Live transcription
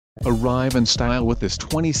Arrive in style with this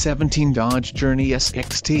 2017 Dodge Journey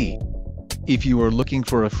SXT. If you are looking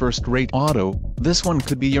for a first-rate auto, this one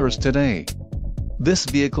could be yours today. This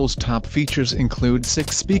vehicle's top features include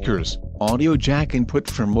 6 speakers, audio jack input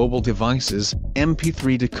for mobile devices,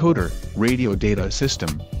 MP3 decoder, radio data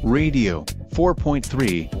system, radio,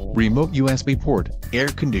 4.3, remote USB port, air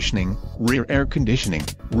conditioning, rear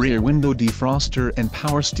window defroster and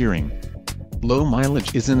power steering. Low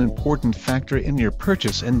mileage is an important factor in your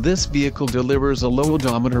purchase, and this vehicle delivers a low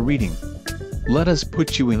odometer reading. Let us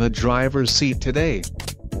put you in the driver's seat today.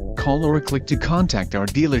 Call or click to contact our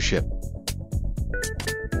dealership.